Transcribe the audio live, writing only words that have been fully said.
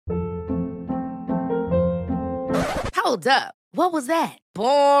Hold up. What was that?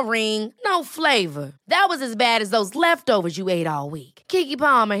 Boring. No flavor. That was as bad as those leftovers you ate all week. Keke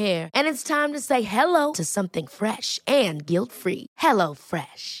Palmer here, and it's time to say hello to something fresh and guilt-free. Hello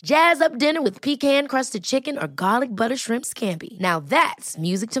Fresh. Jazz up dinner with pecan-crusted chicken or garlic butter shrimp scampi. Now that's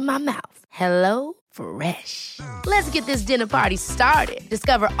music to my mouth. Hello Fresh. Let's get this dinner party started.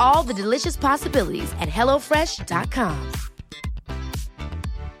 Discover all the delicious possibilities at hellofresh.com.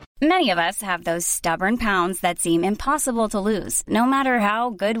 Many of us have those stubborn pounds that seem impossible to lose, no matter how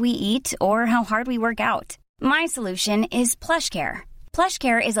good we eat or how hard we work out. My solution is PlushCare.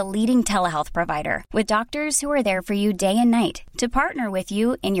 PlushCare is a leading telehealth provider with doctors who are there for you day and night to partner with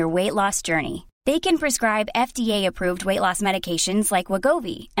you in your weight loss journey. They can prescribe FDA-approved weight loss medications like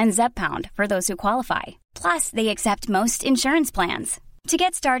Wegovy and Zepbound for those who qualify. Plus, they accept most insurance plans. To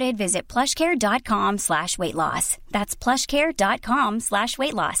get started, visit plushcare.com/weightloss. That's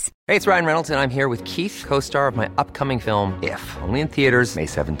plushcare.com/weightloss. Hey, it's Ryan Reynolds, and I'm here with Keith, co-star of my upcoming film, If, only in theaters May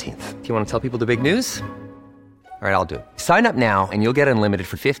 17th. Do you want to tell people the big news? All right, I'll do it. Sign up now and you'll get unlimited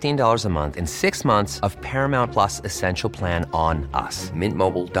for $15 a month and 6 months of Paramount Plus Essential Plan on us.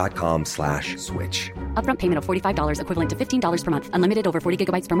 MintMobile.com/switch. Upfront payment of $45 equivalent to $15 per month. Unlimited over 40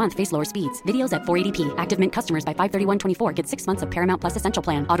 gigabytes per month. Face lower speeds. Videos at 480p. Active Mint customers by 531.24 get 6 months of Paramount Plus Essential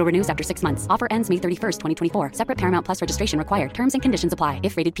Plan. Auto renews after 6 months. Offer ends May 31st, 2024. Separate Paramount Plus registration required. Terms and conditions apply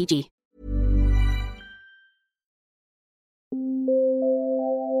if rated PG.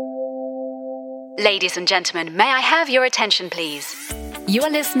 Ladies and gentlemen, may I have your attention, please? You are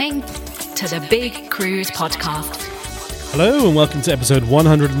listening to the Big Cruise Podcast. Hello and welcome to episode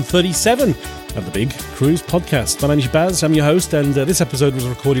 137 of the Big Cruise Podcast. My name is Baz, I'm your host, and this episode was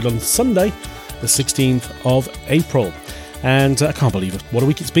recorded on Sunday, the 16th of April. And I can't believe it. What a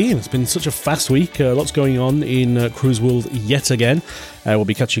week it's been. It's been such a fast week. Lots going on in Cruise World yet again. We'll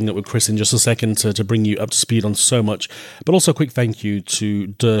be catching up with Chris in just a second to bring you up to speed on so much. But also a quick thank you to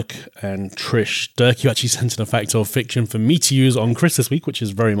Dirk and Trish. Dirk, you actually sent in a fact or fiction for me to use on Chris this week, which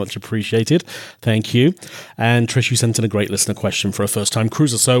is very much appreciated. Thank you. And Trish, you sent in a great listener question for a first-time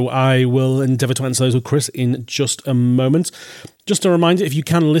cruiser. So I will endeavour to answer those with Chris in just a moment. Just a reminder, if you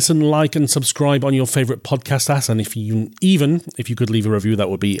can listen, like and subscribe on your favourite podcast app, and if you could leave a review, that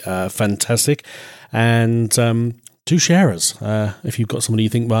would be fantastic. And do share us. If you've got somebody you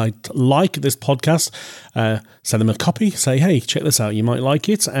think might like this podcast, send them a copy. Say, hey, check this out. You might like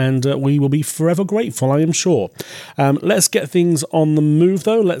it, and we will be forever grateful, I am sure. Let's get things on the move,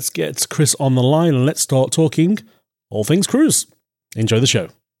 though. Let's get Chris on the line, and let's start talking all things cruise. Enjoy the show.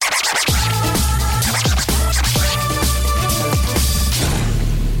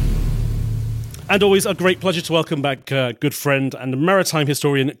 And always a great pleasure to welcome back good friend and maritime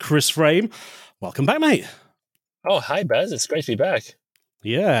historian Chris Frame. Welcome back, mate. Oh, hi, Baz. It's great to be back.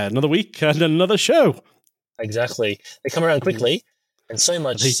 Yeah, another week and another show. Exactly. They come around quickly, and so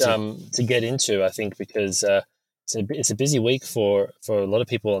much to get into, I think, because it's a busy week for a lot of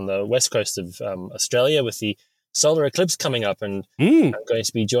people on the west coast of Australia with the solar eclipse coming up. And I'm going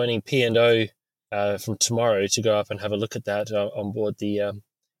to be joining P&O from tomorrow to go up and have a look at that on board the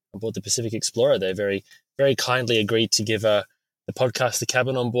Pacific Explorer. They very, very kindly agreed to give the podcast the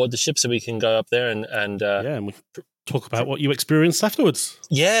cabin on board the ship so we can go up there and we talk about what you experienced afterwards.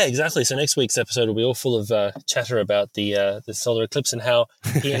 Yeah, exactly. So next week's episode will be all full of chatter about the solar eclipse and how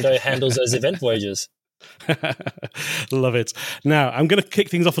P&O handles those event voyages. Love it. Now, I'm going to kick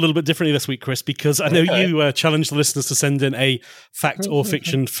things off a little bit differently this week, Chris, because I know you challenged the listeners to send in a fact or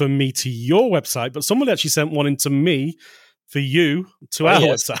fiction for me to your website, but someone actually sent one in to me for you to our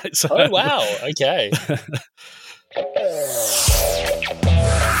website. So. Oh, wow. Okay.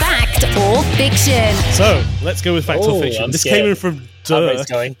 Fact or fiction? So let's go with fact or fiction. This came in from Dirk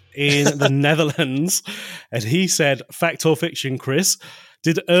in the Netherlands, and he said, fact or fiction, Chris,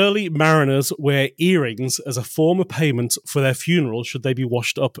 did early mariners wear earrings as a form of payment for their funeral should they be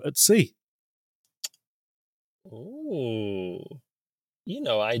washed up at sea? Ooh.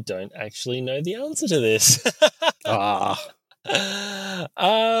 I don't actually know the answer to this.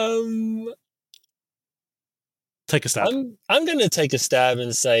 Take a stab. I'm going to take a stab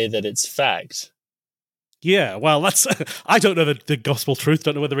and say that it's fact. Yeah, well, that's I don't know the gospel truth.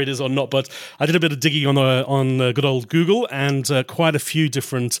 Don't know whether it is or not. But I did a bit of digging on good old Google, and quite a few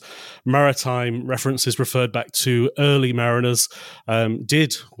different maritime references referred back to early mariners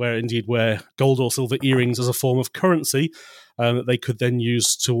did wear gold or silver earrings as a form of currency that they could then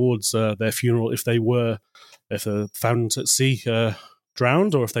use towards their funeral if they found at sea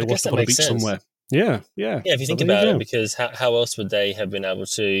drowned, or if they washed up on a beach somewhere. Yeah. Yeah, if you think about it, because how else would they have been able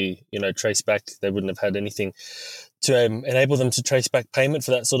to, trace back? They wouldn't have had anything to enable them to trace back payment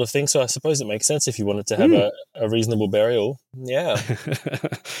for that sort of thing. So I suppose it makes sense if you wanted to have a reasonable burial. Yeah.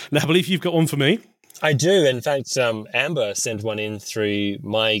 Now, I believe you've got one for me. I do. In fact, Amber sent one in through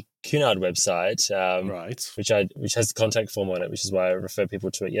my Cunard website, right, which has the contact form on it, which is why I referred people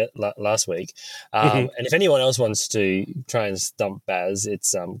to it last week. And if anyone else wants to try and stump Baz,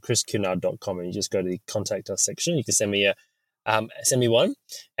 it's chriscunard.com, and you just go to the contact us section. You can send me one,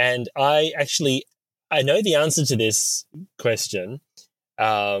 and I know the answer to this question,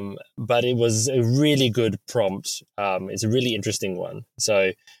 but it was a really good prompt. It's a really interesting one.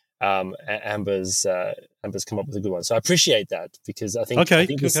 So. Amber's come up with a good one, so I appreciate that, because I think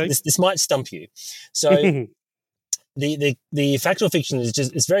this might stump you. So the factual fiction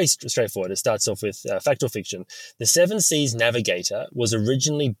it's very straightforward. It starts off with factual fiction. The Seven Seas Navigator was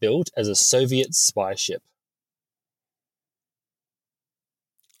originally built as a Soviet spy ship.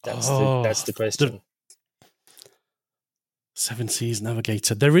 That's the question. Seven Seas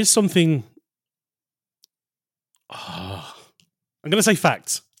Navigator. There is something. I'm going to say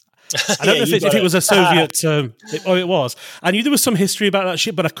fact. I don't know if it was a Soviet. It was. I knew there was some history about that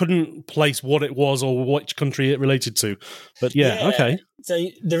ship, but I couldn't place what it was or which country it related to. But okay. So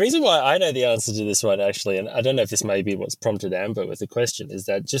the reason why I know the answer to this one, actually, and I don't know if this may be what's prompted Amber with the question, is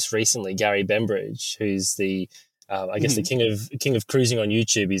that just recently Gary Bembridge, who's the the king of cruising on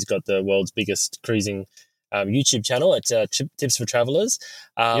YouTube, he's got the world's biggest cruising YouTube channel at Tips for Travelers.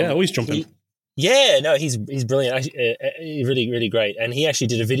 Always jumping. Yeah, no, he's brilliant. Actually, really, really great. And he actually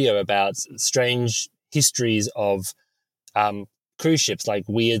did a video about strange histories of cruise ships, like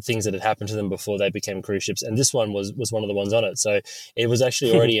weird things that had happened to them before they became cruise ships. And this one was one of the ones on it. So it was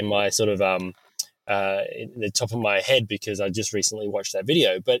actually already in my sort of in the top of my head, because I just recently watched that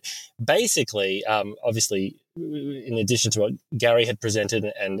video. But basically, obviously, in addition to what Gary had presented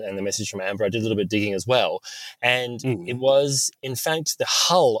and the message from Amber, I did a little bit of digging as well. And it was, in fact, the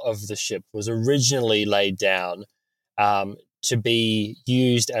hull of the ship was originally laid down to be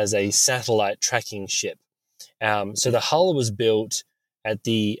used as a satellite tracking ship. So the hull was built at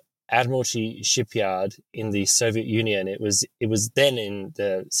the Admiralty shipyard in the Soviet Union. It was then in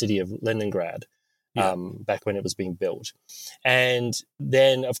the city of Leningrad. Back when it was being built. And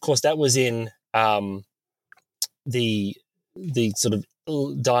then, of course, that was in the sort of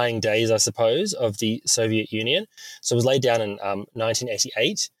dying days, I suppose, of the Soviet Union. So it was laid down in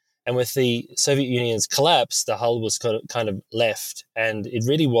 1988. And with the Soviet Union's collapse, the hull was kind of left, and it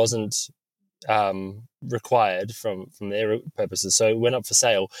really wasn't required from their purposes. So it went up for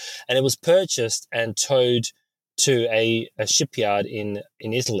sale, and it was purchased and towed to a shipyard in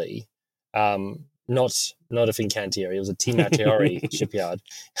Italy. Not a Fincantieri, it was a Timoteri shipyard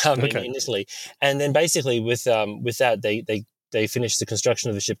in Italy. And then basically with that, they finished the construction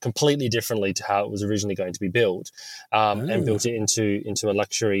of the ship completely differently to how it was originally going to be built, and built it into a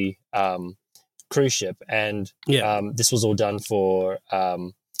luxury cruise ship. And this was all done for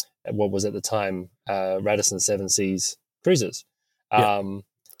what was at the time Radisson Seven Seas Cruises.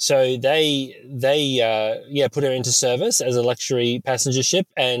 So they put her into service as a luxury passenger ship,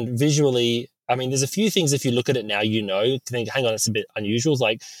 and visually, I mean, there's a few things, if you look at it now, you think, hang on, it's a bit unusual.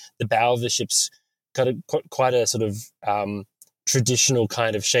 Like the bow of the ship's got quite a sort of traditional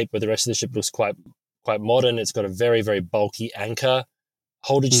kind of shape, where the rest of the ship looks quite modern. It's got a very, very bulky anchor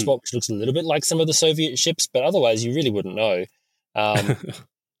holdage spot, which looks a little bit like some of the Soviet ships, but otherwise you really wouldn't know.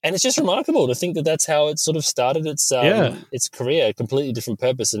 And it's just remarkable to think that that's how it sort of started its career, a completely different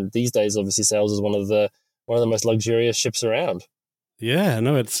purpose. And these days, obviously, sails as one of the most luxurious ships around. Yeah,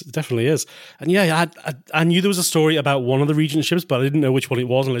 no, it definitely is. And I knew there was a story about one of the Regent ships, but I didn't know which one it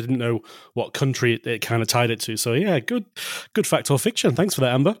was, and I didn't know what country it kind of tied it to. So yeah, good fact or fiction. Thanks for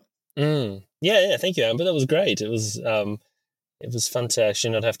that, Amber. Yeah, thank you, Amber. That was great. It was fun to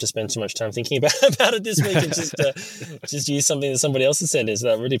actually not have to spend too much time thinking about it this week, and just use something that somebody else has sent in. So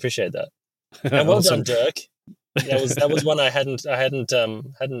I really appreciate that. And well done, Dirk. That was one I hadn't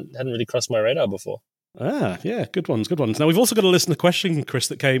really crossed my radar before. Yeah, good ones. Now, we've also got a listener question, Chris,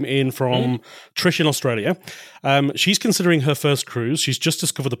 that came in from Trish in Australia. She's considering her first cruise. She's just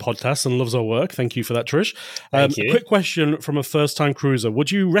discovered the podcast and loves our work. Thank you for that, Trish. Thank you. A quick question from a first-time cruiser.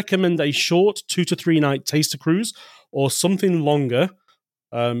 Would you recommend a short 2 to 3 night taster cruise or something longer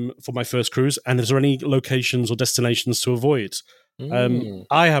for my first cruise? And is there any locations or destinations to avoid?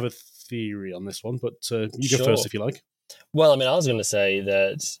 I have a theory on this one, but you go first if you like. Well, I mean, I was going to say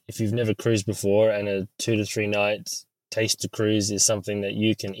that if you've never cruised before, and a 2 to 3 night taster cruise is something that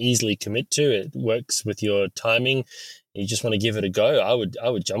you can easily commit to, it works with your timing. you just want to give it a go, I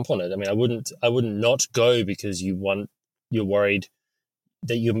would jump on it. I mean, I wouldn't not go because you're worried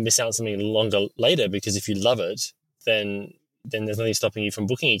that you'll miss out on something longer later, because if you love it, then there's nothing stopping you from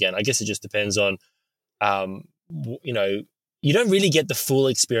booking again. I guess it just depends on, you don't really get the full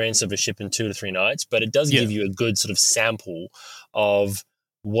experience of a ship in 2 to 3 nights, but it does give you a good sort of sample of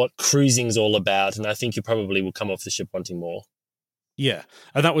what cruising's all about. And I think you probably will come off the ship wanting more. Yeah,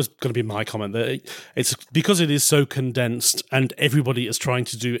 and that was going to be my comment. That it's because it is so condensed and everybody is trying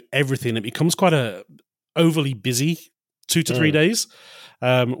to do everything, it becomes quite a overly busy 2 to 3 days.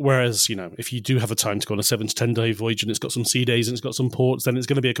 Whereas, if you do have a time to go on a 7 to 10 day voyage and it's got some sea days and it's got some ports, then it's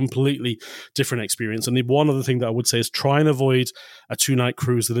going to be a completely different experience. And the one other thing that I would say is try and avoid a 2-night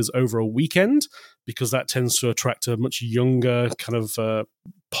cruise that is over a weekend, because that tends to attract a much younger kind of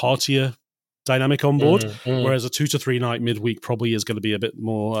partier dynamic on board, whereas a 2 to 3 night midweek probably is going to be a bit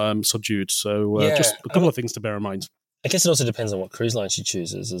more subdued. So just a couple of things to bear in mind. I guess it also depends on what cruise line she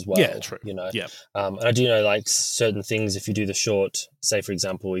chooses as well. Yeah, true. And I do know, like, certain things, if you do the short, say for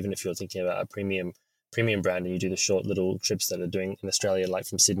example, even if you're thinking about a premium brand and you do the short little trips that are doing in Australia, like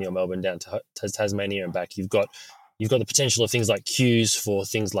from Sydney or Melbourne down to Tasmania and back, you've got the potential of things like queues for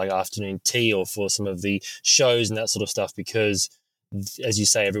things like afternoon tea or for some of the shows and that sort of stuff, because, as you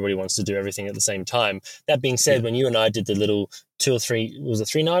say, everybody wants to do everything at the same time. That being said, when you and I did the little 2 or 3, it was a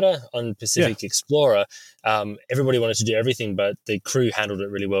 3-nighter on Pacific Explorer, everybody wanted to do everything, but the crew handled it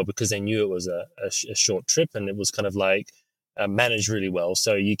really well because they knew it was a short trip, and it was kind of like managed really well.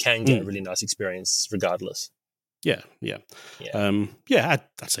 So you can get a really nice experience regardless. I'd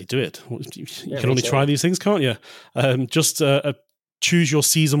say do it. You can only try these things, can't you? Just choose your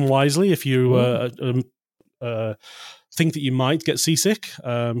season wisely if you think that you might get seasick,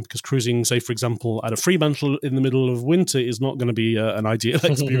 because cruising, say for example, at a Fremantle in the middle of winter is not going to be an ideal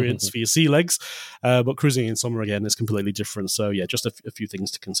experience for your sea legs, but cruising in summer again is completely different. So just a few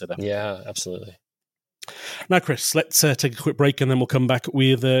things to consider. Yeah, absolutely. Now, Chris, let's take a quick break and then we'll come back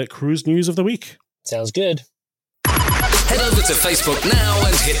with cruise news of the week. Sounds good. Head over to Facebook now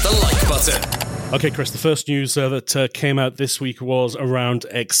and hit the like button. Okay, Chris, the first news that came out this week was around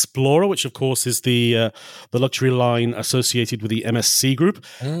Explora, which, of course, is the luxury line associated with the MSC group.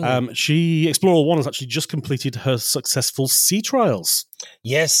 Explora 1 has actually just completed her successful sea trials.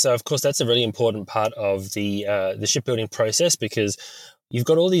 Yes, so of course, that's a really important part of the shipbuilding process, because you've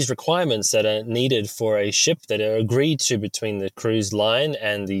got all these requirements that are needed for a ship that are agreed to between the cruise line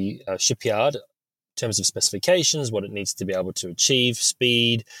and the shipyard in terms of specifications, what it needs to be able to achieve,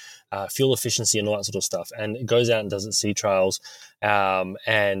 speed, fuel efficiency and all that sort of stuff. And it goes out and does its sea trials,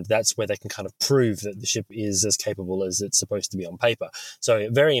 and that's where they can kind of prove that the ship is as capable as it's supposed to be on paper. So a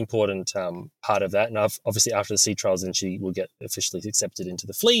very important part of that. And obviously after the sea trials, then she will get officially accepted into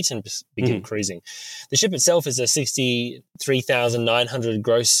the fleet and begin cruising. The ship itself is a 63,900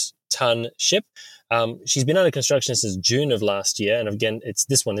 gross ton ship. She's been under construction since June of last year. And again,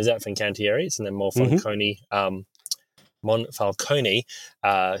 this one is out from Cantieri. It's in the Monfalcone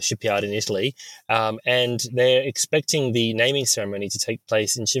shipyard in Italy, and they're expecting the naming ceremony to take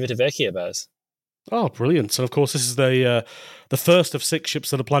place in Civitavecchia, Baz. Oh, brilliant. So, of course, this is the first of 6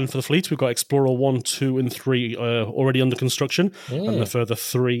 ships that are planned for the fleet. We've got Explorer 1, 2, and 3 already under construction, and a further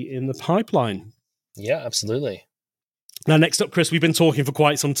 3 in the pipeline. Yeah, absolutely. Now, next up, Chris, we've been talking for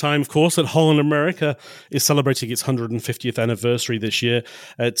quite some time, of course, that Holland America is celebrating its 150th anniversary this year.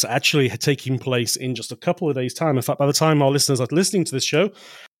 It's actually taking place in just a couple of days' time. In fact, by the time our listeners are listening to this show,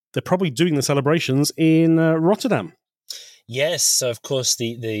 they're probably doing the celebrations in Rotterdam. Yes, so of course,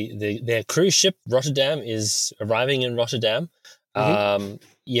 their cruise ship, Rotterdam, is arriving in Rotterdam.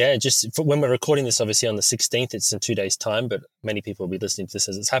 Just when we're recording this, obviously on the 16th, it's in 2 days' time, but many people will be listening to this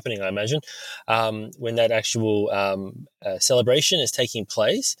as it's happening, I imagine, when that actual celebration is taking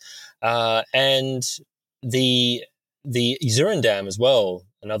place. And the Zurendam as well,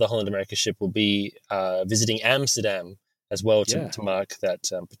 another Holland America ship, will be visiting Amsterdam as well to mark that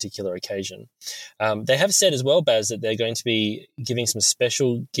particular occasion. They have said as well, Baz, that they're going to be giving some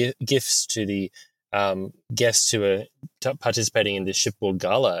special gifts to the guests who are participating in the shipboard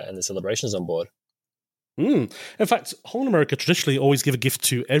gala and the celebrations on board. In fact, Holland America traditionally always give a gift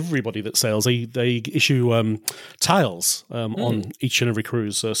to everybody that sails. They issue tiles on each and every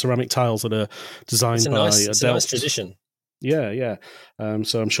cruise, ceramic tiles that are designed by It's a nice tradition. Yeah.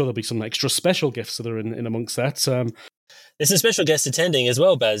 So I'm sure there'll be some extra special gifts that are in amongst that. There's a special guest attending as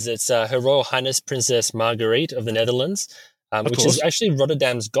well, Baz. It's Her Royal Highness Princess Marguerite of the Netherlands, which is actually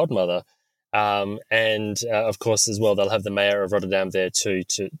Rotterdam's godmother. And of course, as well, they'll have the mayor of Rotterdam there to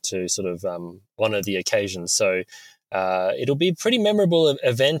sort of honour the occasion. So it'll be a pretty memorable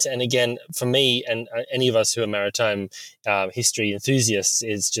event. And again, for me and any of us who are maritime history enthusiasts,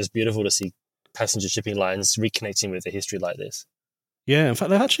 it's just beautiful to see passenger shipping lines reconnecting with a history like this. Yeah, in fact,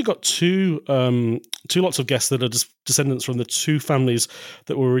 they've actually got two lots of guests that are descendants from the two families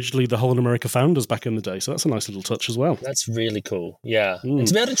that were originally the Holland America founders back in the day. So that's a nice little touch as well. That's really cool. Yeah. And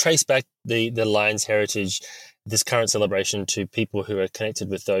to be able to trace back the line's heritage, this current celebration, to people who are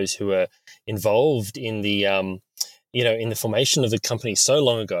connected with those who are involved in the in the formation of the company so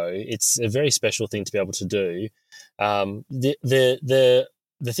long ago, it's a very special thing to be able to do.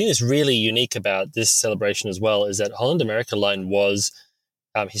 The thing that's really unique about this celebration as well is that Holland America Line was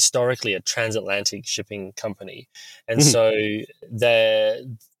historically a transatlantic shipping company. And so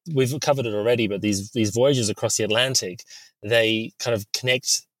we've covered it already, but these voyages across the Atlantic, they kind of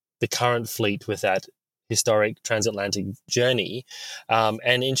connect the current fleet with that historic transatlantic journey.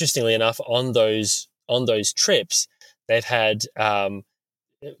 And interestingly enough, on those trips, they've had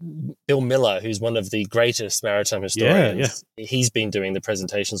Bill Miller, who's one of the greatest maritime historians. Yeah. He's been doing the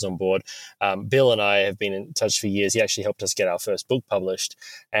presentations on board. Bill and I have been in touch for years. He actually helped us get our first book published.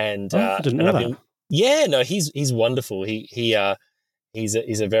 And I didn't know that. He's wonderful. He's a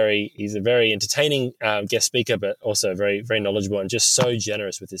very entertaining guest speaker, but also very, very knowledgeable and just so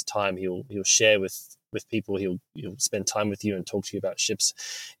generous with his time. He'll share with people. He'll spend time with you and talk to you about ships.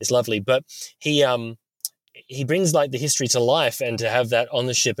 It's lovely. But he brings like the history to life, and to have that on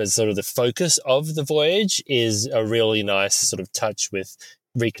the ship as sort of the focus of the voyage is a really nice sort of touch with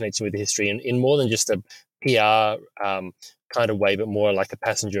reconnecting with the history in more than just a PR kind of way, but more like a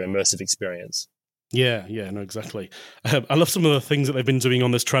passenger immersive experience. Yeah, no, exactly. I love some of the things that they've been doing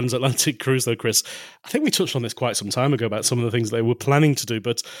on this transatlantic cruise, though, Chris. I think we touched on this quite some time ago about some of the things they were planning to do,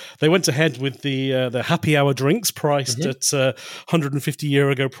 but they went ahead with the happy hour drinks priced at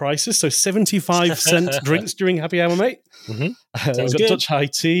 150-year-ago prices, so 75-cent drinks during happy hour, mate. We've got good. Dutch high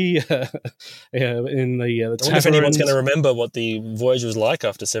tea in the I wonder if anyone's going to remember what the voyage was like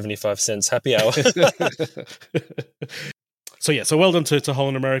after 75 cents happy hour. So well done to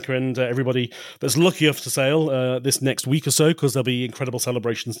Holland America and everybody that's lucky enough to sail this next week or so, because there'll be incredible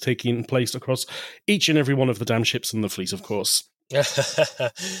celebrations taking place across each and every one of the damn ships in the fleet, of course.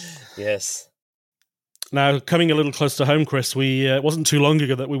 Yes. Now, coming a little close to home, Chris, it wasn't too long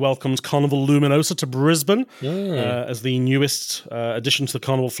ago that we welcomed Carnival Luminosa to Brisbane as the newest addition to the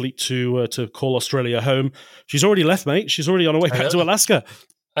Carnival fleet to call Australia home. She's already left, mate. She's already on her way back to Alaska.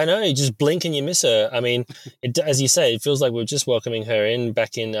 I know, you just blink and you miss her. I mean, as you say, it feels like we're just welcoming her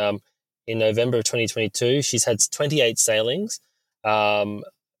back in November of 2022. She's had 28 sailings.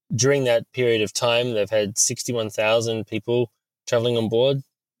 During that period of time, they've had 61,000 people traveling on board.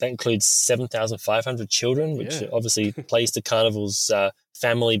 That includes 7,500 children, which obviously plays to Carnival's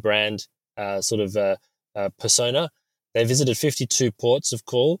family brand persona. They visited 52 ports of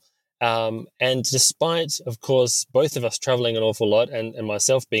call. And despite, of course, both of us traveling an awful lot and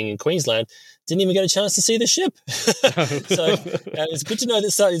myself being in Queensland, didn't even get a chance to see the ship. So it's good to know that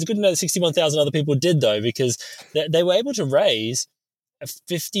 61,000 other people did, though, because they were able to raise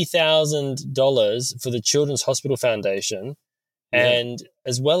 $50,000 for the Children's Hospital Foundation, and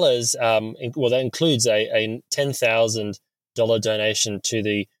as well as that includes a $10,000 donation to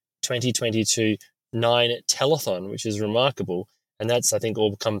the 2022 9 telethon, which is remarkable. And that's, I think,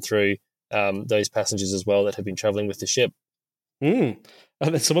 all come through those passengers as well that have been travelling with the ship. And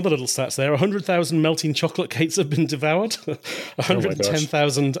then some other little stats there. 100,000 melting chocolate cakes have been devoured,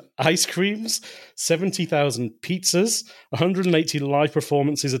 110,000 ice creams, 70,000 pizzas, 180 live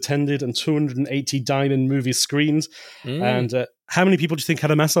performances attended, and 280 dine-in movie screens. And how many people do you think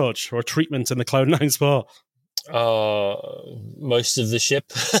had a massage or a treatment in the Cloud9 Spa? Most of the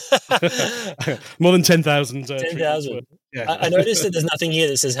ship. More than 10,000. 10,000. Yeah. I noticed that there's nothing here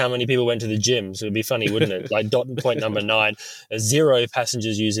that says how many people went to the gym, so it'd be funny, wouldn't it? Like dot point number 9, 0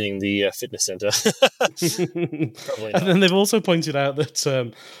 passengers using the fitness centre. Probably not. And then they've also pointed out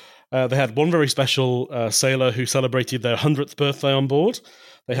that they had one very special sailor who celebrated their 100th birthday on board.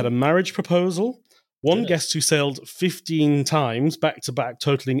 They had a marriage proposal. One guest who sailed 15 times back-to-back,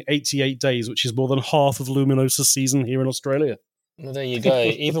 totaling 88 days, which is more than half of Luminosa's season here in Australia. Well, there you go.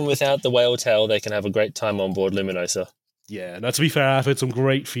 Even without the whale tail, they can have a great time on board Luminosa. Yeah, now to be fair, I've heard some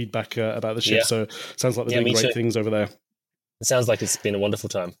great feedback about the ship, so it sounds like they're doing great things over there. It sounds like it's been a wonderful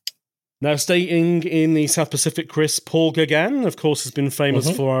time. Now, staying in the South Pacific, Chris, Paul Gauguin, of course, has been famous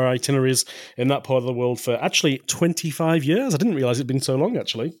for our itineraries in that part of the world for actually 25 years. I didn't realise it'd been so long,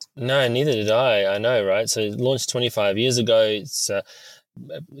 actually. No, neither did I. I know, right? So it launched 25 years ago. It's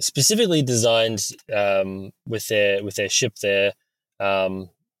specifically designed with their ship there.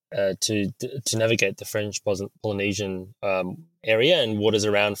 to navigate the French Polynesian area and waters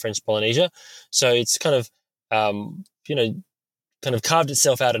around French Polynesia. So it's kind of carved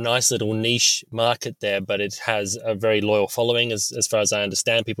itself out a nice little niche market there, but it has a very loyal following as far as I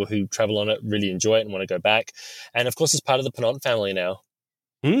understand. People who travel on it really enjoy it and want to go back. And of course, it's part of the Penant family now.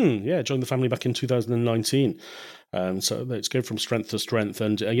 Joined the family back in 2019. So it's going from strength to strength.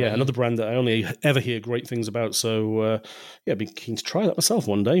 And another brand that I only ever hear great things about. So I'd be keen to try that myself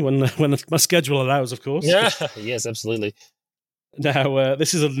one day when my schedule allows, of course. Yeah, yes, absolutely. Now,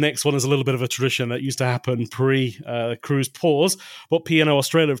 this is the next one is a little bit of a tradition that used to happen pre-cruise pause, but P&O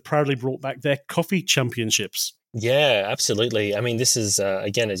Australia have proudly brought back their coffee championships. Yeah, absolutely. I mean, this is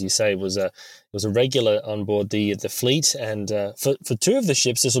again, as you say, was a regular on board the fleet, and for two of the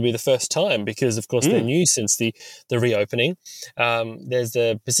ships, this will be the first time because, of course, they're new since the reopening. There's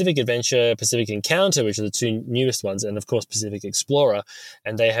the Pacific Adventure, Pacific Encounter, which are the two newest ones, and of course Pacific Explorer,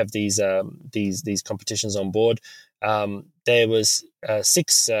 and they have these competitions on board. There was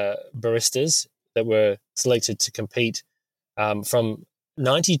 6 baristas that were selected to compete from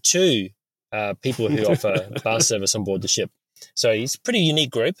 92 people who offer bar service on board the ship. So it's a pretty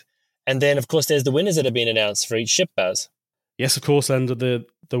unique group. And then, of course, there's the winners that have been announced for each ship, Baz. Yes, of course. And the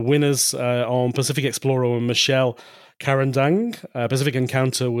winners on Pacific Explorer were Michelle Carandang. Pacific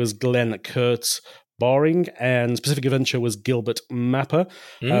Encounter was Glenn Kurtz Baring, and Pacific Adventure was Gilbert Mapper.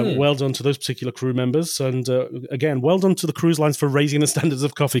 Well done to those particular crew members. And again, well done to the cruise lines for raising the standards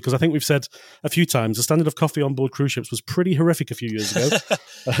of coffee, because I think we've said a few times the standard of coffee on board cruise ships was pretty horrific a few years ago.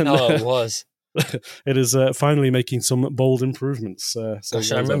 It was. It is finally making some bold improvements.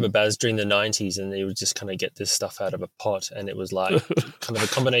 Gosh, I remember, Baz, during the 90s, and they would just kind of get this stuff out of a pot, and it was like kind of a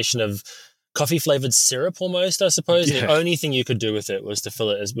combination of coffee-flavored syrup almost, I suppose. Yeah. The only thing you could do with it was to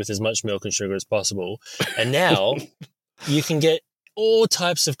fill it with as much milk and sugar as possible. And now you can get all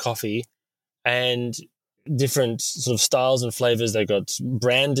types of coffee and different sort of styles and flavors. They've got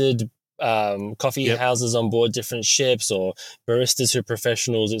branded coffee houses on board different ships, or baristas who are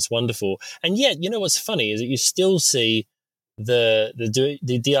professionals. It's wonderful. And yet, you know what's funny is that you still see the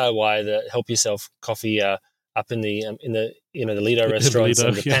DIY, the help yourself coffee up in the the Lido restaurants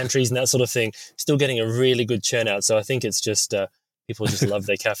and the pantries and that sort of thing, still getting a really good churn out. So I think it's just people just love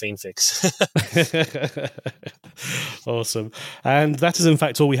their caffeine fix. Awesome. And that is in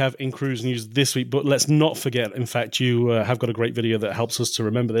fact all we have in cruise news this week. But let's not forget, in fact, you have got a great video that helps us to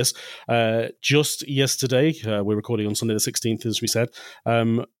remember this. Just yesterday, we're recording on Sunday the 16th, as we said,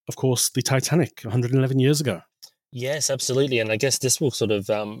 of course, the Titanic 111 years ago. Yes, absolutely. And I guess this will sort of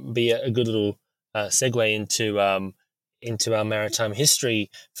be a good little segue into our maritime history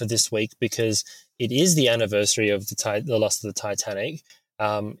for this week, because it is the anniversary of the loss of the Titanic.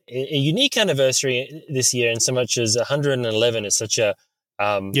 A unique anniversary this year, in so much as 111 is such a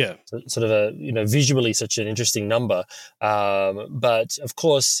sort of a visually such an interesting number. But of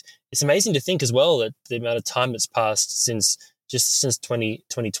course, it's amazing to think as well that the amount of time that's passed since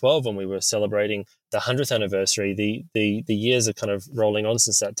 2012, when we were celebrating the 100th anniversary. The years are kind of rolling on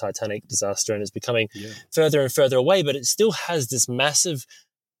since that Titanic disaster, and is becoming further and further away, but it still has this massive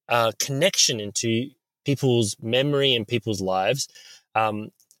connection into people's memory and people's lives.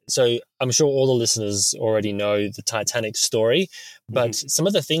 So I'm sure all the listeners already know the Titanic story, but some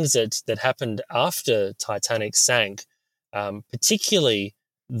of the things that happened after Titanic sank, particularly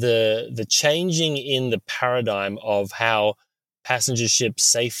the changing in the paradigm of how passenger ship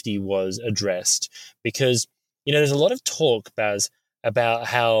safety was addressed, because there's a lot of talk, Baz, about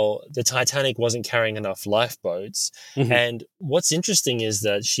how the Titanic wasn't carrying enough lifeboats. And what's interesting is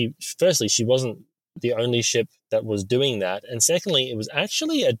that she wasn't the only ship that was doing that, and secondly, it was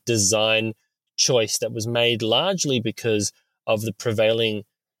actually a design choice that was made largely because of the prevailing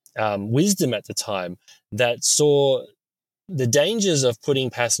wisdom at the time, that saw the dangers of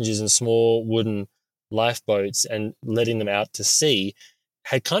putting passengers in small wooden lifeboats and letting them out to sea,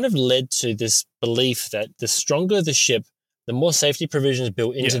 had kind of led to this belief that the stronger the ship, the more safety provisions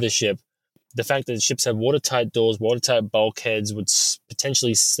built into the ship, the fact that the ships have watertight doors, watertight bulkheads, would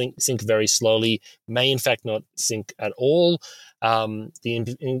potentially sink very slowly, may in fact not sink at all.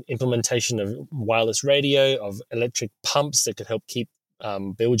 The implementation of wireless radio, of electric pumps that could help keep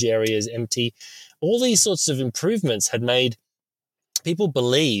bilge areas empty, all these sorts of improvements had made people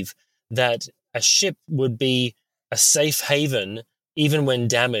believe that a ship would be a safe haven even when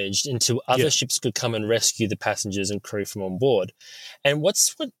damaged, until other ships could come and rescue the passengers and crew from on board. And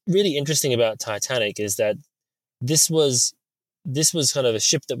what's really interesting about Titanic is that this was kind of a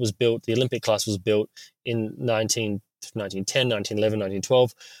ship that was built, the Olympic class was built in 1910, 1911,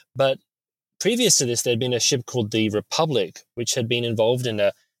 1912. But previous to this, there had been a ship called the Republic, which had been involved in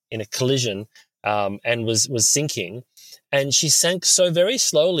in a collision and was sinking. And she sank so very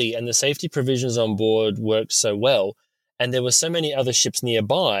slowly, and the safety provisions on board worked so well. And there were so many other ships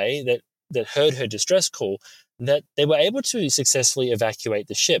nearby that heard her distress call that they were able to successfully evacuate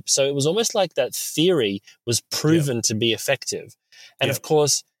the ship. So it was almost like that theory was proven to be effective. And of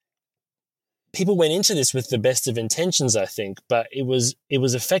course, people went into this with the best of intentions, I think, but it was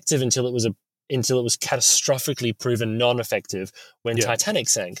effective until it was catastrophically proven non-effective when Titanic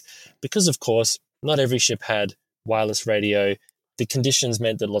sank. Because, of course, not every ship had wireless radio. The conditions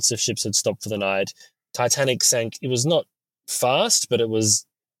meant that lots of ships had stopped for the night. Titanic sank. It was not fast, but it was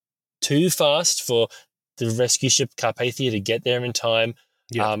too fast for the rescue ship Carpathia to get there in time.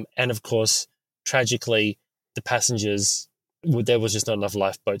 And of course, tragically, the passengers, there was just not enough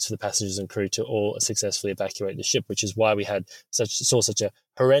lifeboats for the passengers and crew to all successfully evacuate the ship, which is why we saw such a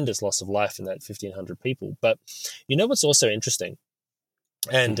horrendous loss of life in that 1,500 people. But you know what's also interesting,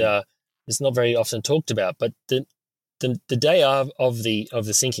 and it's not very often talked about, but the day of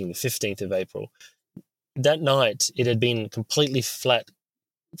the sinking, the 15th of April, that night it had been completely flat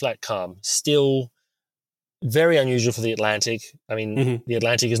calm, still. Very unusual for the Atlantic. I mean, the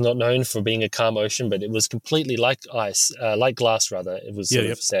Atlantic is not known for being a calm ocean, but it was completely like ice, like glass, rather. It was sort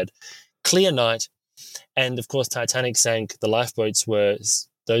of said. Clear night. And, of course, Titanic sank. The lifeboats were,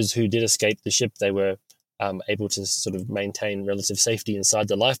 those who did escape the ship, they were able to sort of maintain relative safety inside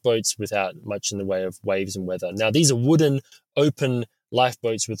the lifeboats without much in the way of waves and weather. Now, these are wooden, open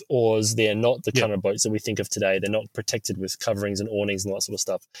lifeboats with oars. They're not the kind of boats that we think of today. They're not protected with coverings and awnings and all that sort of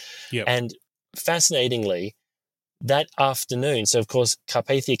stuff. And fascinatingly, that afternoon, so of course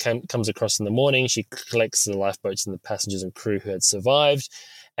Carpathia comes across in the morning. She collects the lifeboats and the passengers and crew who had survived,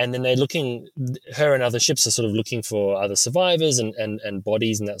 and then her and other ships are sort of looking for other survivors and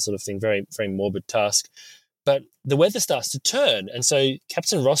bodies and that sort of thing. Very, very morbid task. But the weather starts to turn, and so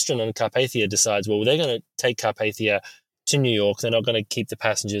Captain Rostron on Carpathia decides, well, they're going to take Carpathia to New York. They're not going to keep the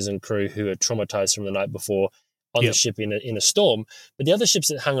passengers and crew who are traumatized from the night before on the ship in a storm. But the other ships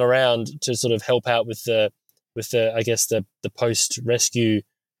that hung around to sort of help out with the I guess the post-rescue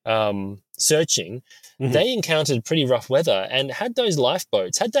searching, they encountered pretty rough weather. And had those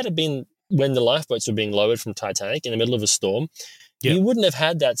lifeboats, had that have been when the lifeboats were being lowered from Titanic in the middle of a storm, you wouldn't have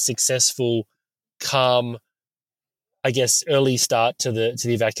had that successful, calm, I guess, early start to the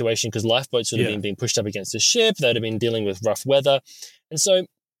evacuation, because lifeboats would have been being pushed up against the ship. They'd have been dealing with rough weather. And so,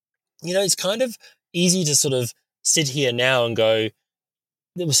 it's kind of easy to sort of sit here now and go,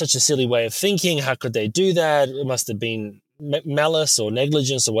 it was such a silly way of thinking. How could they do that? It must have been malice or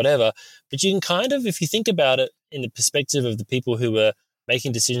negligence or whatever. But you can kind of, if you think about it in the perspective of the people who were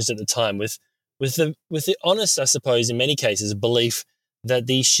making decisions at the time, with the honest, I suppose, in many cases, belief that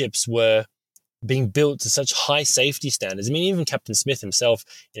these ships were being built to such high safety standards. I mean, even Captain Smith himself,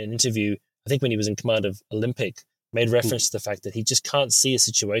 in an interview, I think when he was in command of Olympic, made reference to the fact that he just can't see a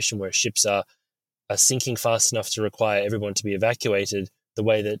situation where ships are sinking fast enough to require everyone to be evacuated the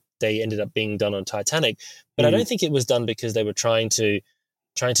way that they ended up being done on Titanic. But I don't think it was done because they were trying to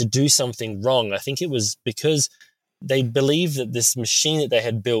do something wrong. I think it was because they believed that this machine that they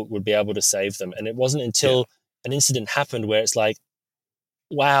had built would be able to save them. And it wasn't until an incident happened where it's like,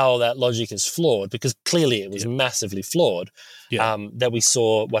 wow, that logic is flawed, because clearly it was massively flawed, that we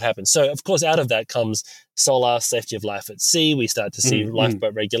saw what happened. So, of course, out of that comes SOLAR, safety of life at sea. We start to see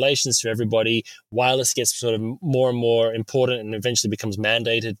lifeboat regulations for everybody. Wireless gets sort of more and more important and eventually becomes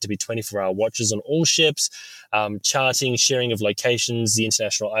mandated to be 24-hour watches on all ships. Charting, sharing of locations, the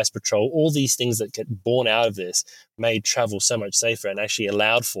International Ice Patrol, all these things that get born out of this made travel so much safer and actually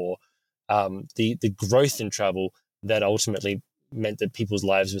allowed for the growth in travel that ultimately meant that people's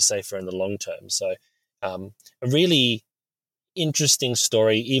lives were safer in the long term. So a really interesting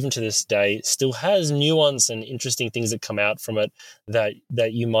story, even to this day, still has nuance and interesting things that come out from it that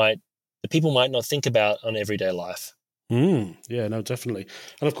people might not think about on everyday life. Yeah, no, definitely.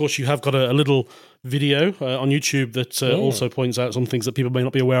 And of course, you have got a little video on YouTube that also points out some things that people may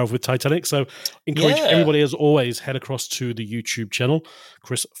not be aware of with Titanic. So encourage everybody, as always, head across to the YouTube channel,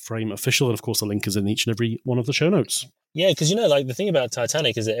 Chris Frame Official. And of course, the link is in each and every one of the show notes. Yeah, because, the thing about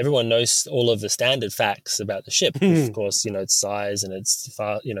Titanic is that everyone knows all of the standard facts about the ship. Of course, its size and its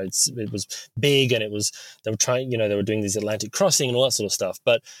far, it was big, and they were doing these Atlantic crossing and all that sort of stuff.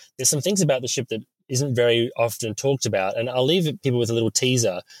 But there's some things about the ship that isn't very often talked about. And I'll leave people with a little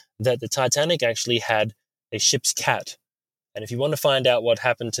teaser that the Titanic actually had a ship's cat. And if you want to find out what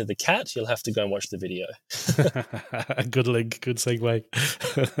happened to the cat, you'll have to go and watch the video. Good link, good segue.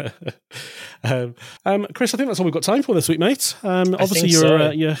 Chris, I think that's all we've got time for this week, mate. Obviously,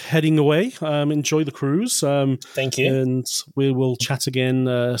 you're heading away. Enjoy the cruise. Thank you. And we will chat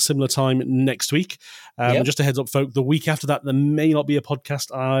again similar time next week. Just a heads up, folk, the week after that, there may not be a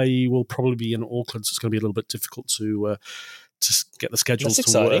podcast. I will probably be in Auckland, so it's going to be a little bit difficult to get the schedules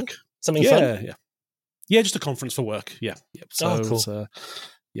to work. Something fun? Yeah, just a conference for work. Yeah. So cool.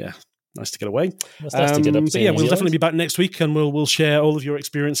 Nice to get away. It's nice to get up to New we'll Zealand. definitely be back next week, and we'll share all of your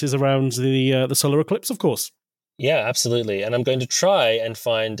experiences around the solar eclipse, of course. Yeah, absolutely. And I'm going to try and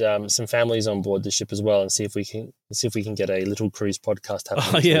find some families on board the ship as well, and see if we can get a little cruise podcast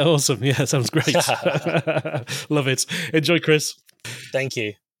happening. Yeah, awesome. Yeah, sounds great. Love it. Enjoy, Chris. Thank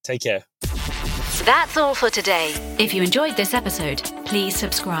you. Take care. That's all for today. If you enjoyed this episode, please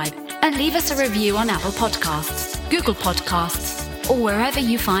subscribe and leave us a review on Apple Podcasts, Google Podcasts, or wherever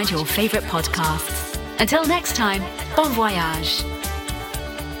you find your favourite podcasts. Until next time, bon voyage.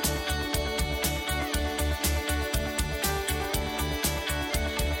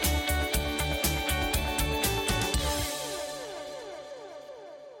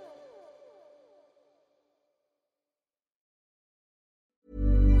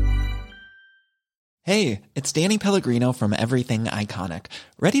 Hey, it's Danny Pellegrino from Everything Iconic.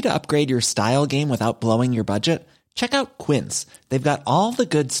 Ready to upgrade your style game without blowing your budget? Check out Quince. They've got all the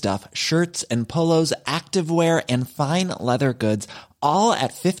good stuff, shirts and polos, activewear, and fine leather goods, all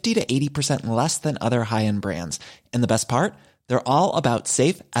at 50 to 80% less than other high-end brands. And the best part? They're all about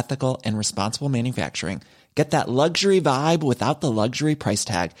safe, ethical, and responsible manufacturing. Get that luxury vibe without the luxury price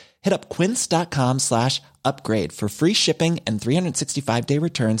tag. Hit up quince.com/upgrade for free shipping and 365-day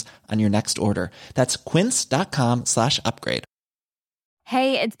returns on your next order. That's quince.com/upgrade.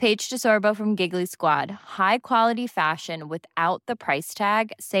 Hey, it's Paige DeSorbo from Giggly Squad. High quality fashion without the price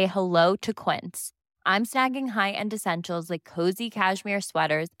tag. Say hello to Quince. I'm snagging high-end essentials like cozy cashmere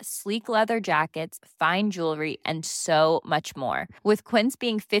sweaters, sleek leather jackets, fine jewelry, and so much more. With Quince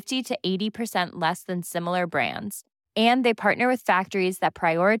being 50 to 80% less than similar brands. And they partner with factories that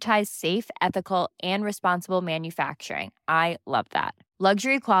prioritize safe, ethical, and responsible manufacturing. I love that.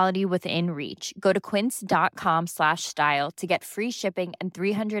 Luxury quality within reach. Go to quince.com/style to get free shipping and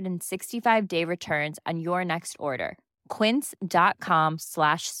 365-day returns on your next order.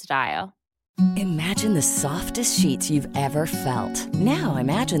 Quince.com/style. Imagine the softest sheets you've ever felt. Now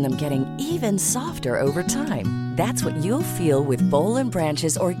imagine them getting even softer over time. That's what you'll feel with Boll &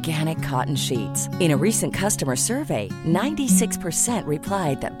 Branch's organic cotton sheets. In a recent customer survey, 96%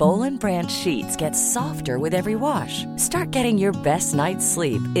 replied that Boll & Branch sheets get softer with every wash. Start getting your best night's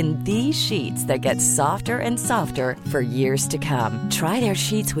sleep in these sheets that get softer and softer for years to come. Try their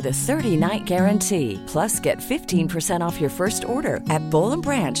sheets with a 30-night guarantee. Plus, get 15% off your first order at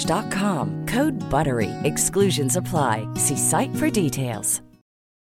bollandbranch.com. Code BUTTERY. Exclusions apply. See site for details.